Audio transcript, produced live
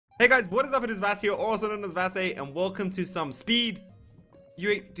Hey guys, what is up? It is Vass here, also known as Vass8, and welcome to some speed.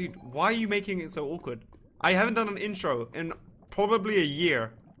 Dude, why are you making it so awkward? I haven't done an intro in probably a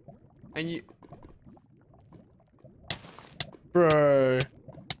year, and you, bro.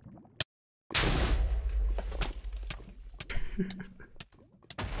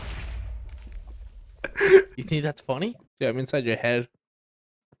 You think that's funny? Yeah, I'm inside your head.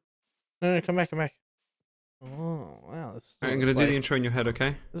 No, come back, come back. Oh, wow. This is I'm gonna do the intro in your head,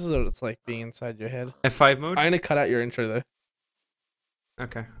 okay? This is what it's like being inside your head. F5 mode? I'm gonna cut out your intro though.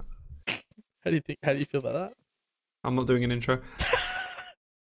 Okay. How do you feel about that? I'm not doing an intro.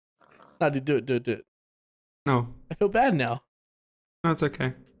 No, dude, do it. No. I feel bad now. No, it's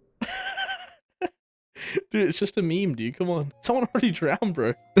okay. Dude, it's just a meme, dude. Come on. Someone already drowned,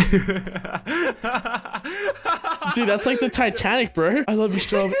 bro. Dude, that's like the Titanic, bro. I love you,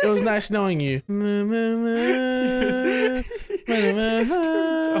 Straub. It was nice knowing you.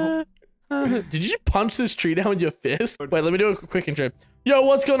 Did you punch this tree down with your fist? Wait, let me do a quick intro. Yo,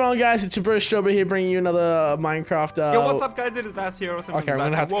 what's going on, guys? It's your bro Strawberry here, bringing you another Minecraft. Yo, what's up, guys? It is Vass here. Okay, I'm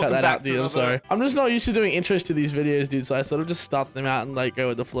gonna have to cut that out, dude. I'm sorry. I'm just not used to doing intros to these videos, dude. So I sort of just start them out and like go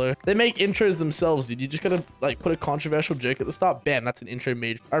with the flow. They make intros themselves, dude. You just gotta like put a controversial joke at the start. Bam, that's an intro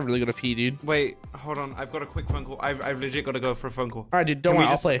made. I really gotta pee, dude. Wait, hold on. I've got a quick phone call. I've legit got to go for a phone call. All right, dude. Don't worry.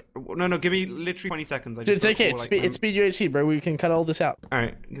 I'll play. No, give me literally 20 seconds. Dude, it's okay. It's StrauberryJam, bro. We can cut all this out. All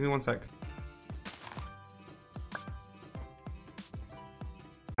right, give me 1 sec.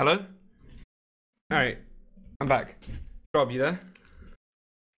 Hello? Alright, I'm back. Rob, you there?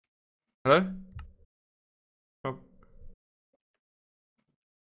 Hello? Rob?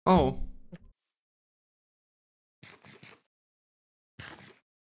 Oh.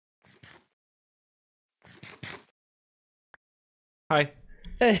 Hi.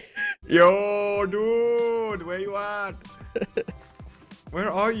 Hey. Yo, dude, where you at?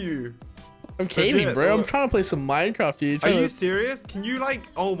 Where are you? I'm caving, bro. I'm trying to play some Minecraft, dude. Are you serious? Can you like?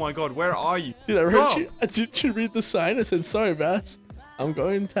 Oh my god, where are you? Dude, I wrote you. Did you read the sign? I said, sorry, Vass. I'm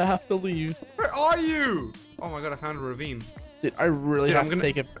going to have to leave. Where are you? Oh my god, I found a ravine. Dude, I really have to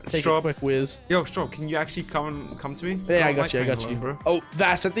take a quick whiz. Yo, Straub, can you actually come to me? Yeah, I got you, bro. Oh,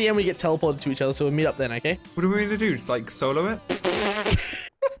 Vass, at the end we get teleported to each other, so we'll meet up then, okay? What are we gonna do? Just like solo it?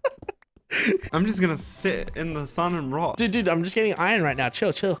 I'm just gonna sit in the sun and rot. Dude, I'm just getting iron right now.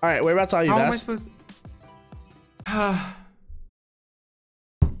 Chill. All right, whereabouts are you, Vass? How am I supposed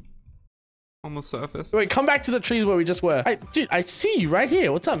to... Almost surface. Wait, come back to the trees where we just were. Dude, I see you right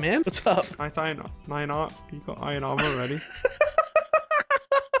here. What's up, man? What's up? Nice iron armor. You got iron armor already.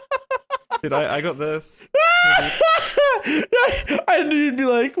 Dude, I got this. I knew you'd be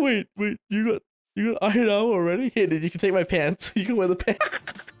like, wait, you got iron armor already? Here, dude, you can take my pants. You can wear the pants.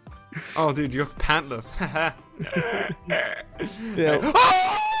 Oh, dude, you're pantless. Yeah.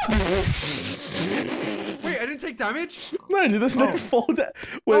 Wait, I didn't take damage? No, dude, there's no fall down.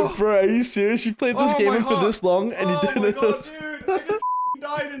 Wait, bro, are you serious? You played this game for this long and you didn't know? Oh my god, dude, I just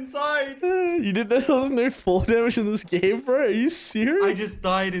died inside. You didn't know there was no fall damage in this game, bro? Are you serious? I just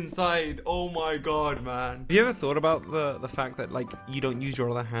died inside. Oh my god, man. Have you ever thought about the fact that like you don't use your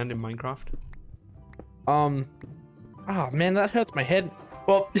other hand in Minecraft? Oh man, that hurts my head.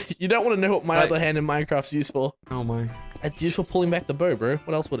 Well, you don't want to know what my other hand in Minecraft's used for. Oh my. It's used for pulling back the bow, bro.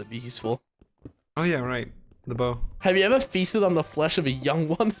 What else would it be used for? Oh yeah, right. The bow. Have you ever feasted on the flesh of a young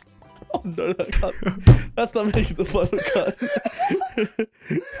one? Oh no, that can't. That's not making the final cut.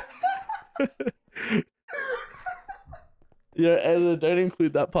 Yeah, editor, don't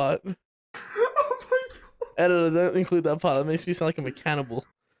include that part. Oh my god. Editor, don't include that part. That makes me sound like I'm a cannibal.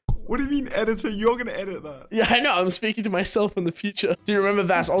 What do you mean, editor? You're gonna edit that. Yeah, I know. I'm speaking to myself in the future. Do you remember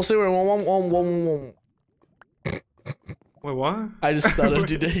Vass? Also, we're one. Wait, what? I just stuttered,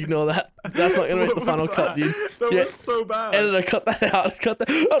 dude. Ignore that. That's not gonna make the final cut, dude. That was so bad. Editor, cut that out. Cut that.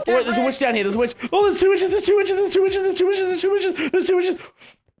 Oh, wait, there's a witch down here. There's a witch. Oh, there's 2 witches. There's 2 witches. There's 2 witches. There's 2 witches. There's 2 witches. There's 2 witches.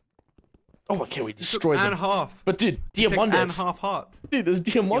 Oh, okay, we destroyed them. And half. But dude, Diamondes. And half heart. Dude, there's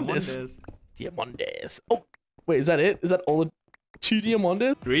Diamondes. Diamondes. Oh, wait, is that it? Is that all the 2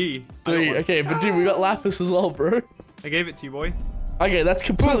 Diamondes? 3. Okay, but dude, we got Lapis as well, bro. I gave it to you, boy. Okay, that's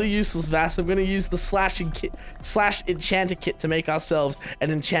completely useless, Vass. I'm gonna use the slash enchanter kit to make ourselves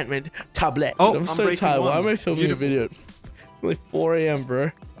an enchantment tablet. Oh, I'm so tired. Why am I filming a video? It's only 4 AM, bro.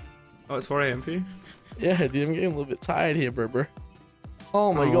 Oh, it's 4 AM for you? Yeah, dude, I'm getting a little bit tired here, bro.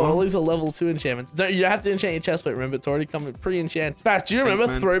 Oh my god, all these are level 2 enchantments. You have to enchant your chestplate, remember? It's already coming pre-enchanted. Vass, do you remember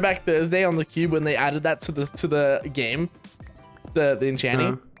Throwback Thursday on the Cube when they added that to the game? The enchanting?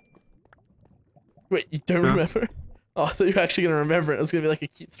 No. Wait, you don't remember? Oh, I thought you were actually going to remember it. It was going to be like a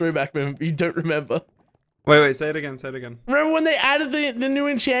cute throwback moment, but you don't remember. Wait, say it again, say it again. Remember when they added the new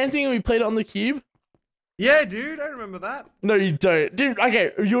enchanting and we played it on the cube? Yeah, dude, I remember that. No, you don't. Dude,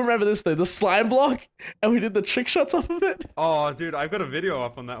 okay, you'll remember this though. The slime block, and we did the trick shots off of it. Oh, dude, I've got a video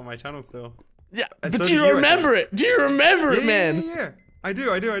up on that on my channel still. Yeah, And but so do you remember it? Do you remember it, man? Yeah. I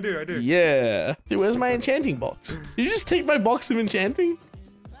do. Yeah. Dude, where's my enchanting box? Did you just take my box of enchanting?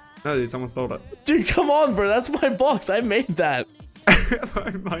 No, dude, someone stole it. Dude, come on, bro. That's my box. I made that.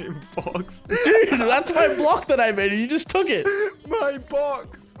 My box. Dude, that's my block that I made. You just took it. My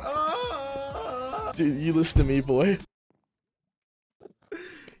box. Ah. Dude, you listen to me, boy. You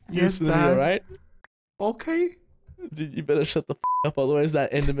Yes, listen to me, Dad. alright? Okay. Dude, you better shut the up, otherwise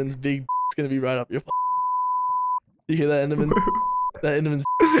that Enderman's big gonna be right up your You hear that, Enderman? That Enderman's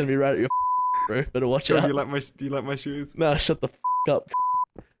gonna be right up your bro. Better watch Yo, out. do you like my shoes? No, shut the up.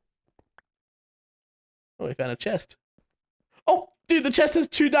 Oh, we found a chest. Oh, dude, the chest has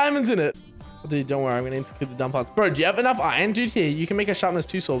 2 diamonds in it. Dude, don't worry, I'm gonna include the dumb parts. Bro, do you have enough iron? Dude, here, you can make a sharpness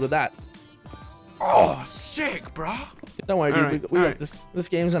 2 sword with that. Oh, sick, bro. Don't worry, dude. Alright, We got alright. this. This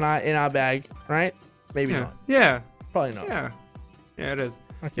game's in our bag, right? Maybe Yeah. not. Yeah. Probably not. Yeah. Yeah, it is.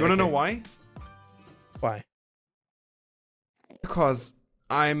 Okay, You wanna know okay. why? Why? Because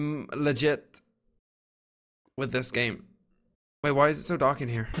I'm legit with this game. Wait, why is it so dark in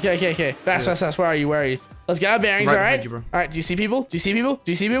here? Okay. Fast. Where are you? Let's get our bearings, Right alright? behind you, bro. Alright, do you see people? Do you see people?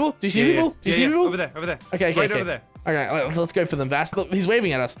 Do you see people? Do you see Yeah, people? Do you see yeah. people? Over there. Okay. Right over there. Okay, let's go for them, Vass. Look, he's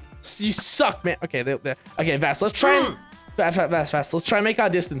waving at us. You suck, man. Okay, they're okay, Vass. Let's try and Vass. Let's try and make our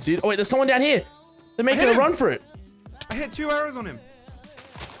distance, dude. Oh wait, there's someone down here. They're making a run for it. I hit 2 arrows on him.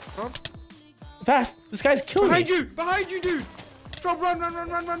 Rob? Vass, this guy's killing Behind me. you! Behind you, dude! Stop! Run!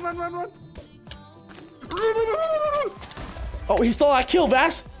 Oh, he stole our kill,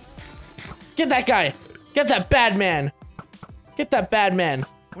 Vass. Get that guy. Get that bad man. Get that bad man.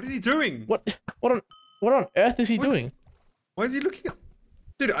 What is he doing? What on earth is he doing? Why is he looking at...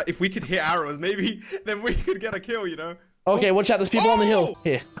 Dude, if we could hit arrows, maybe then we could get a kill, you know? Okay, watch out. There's people on the hill. Oh!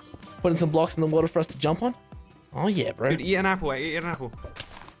 Here, putting some blocks in the water for us to jump on. Oh yeah, bro. Dude, eat an apple. Eat an apple.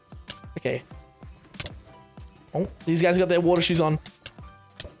 Okay. Oh, these guys got their water shoes on.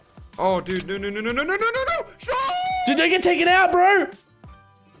 Oh, dude, no! Stop! Dude, don't get taken out, bro.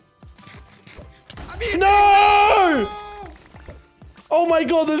 I mean, No! Oh my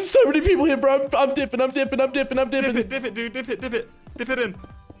god, there's so many people here, bro. I'm dipping. Dip it, dude. Dip it in.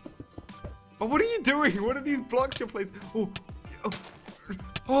 Oh, what are you doing? What are these blocks you're placing?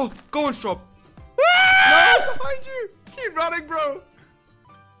 Oh, go on, Straub. No, behind you. Keep running, bro.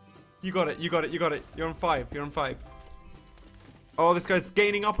 You got it. You're on 5. Oh, this guy's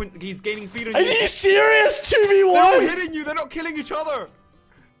gaining up. He's gaining speed on you. Are you serious? They're all 2v1? hitting you. They're not killing each other.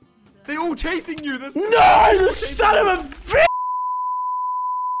 They're all chasing you. No, the son of a bitch!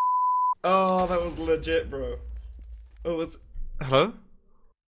 Oh, that was legit, bro. It was... Hello?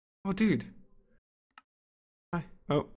 Oh, dude. Hi. Oh.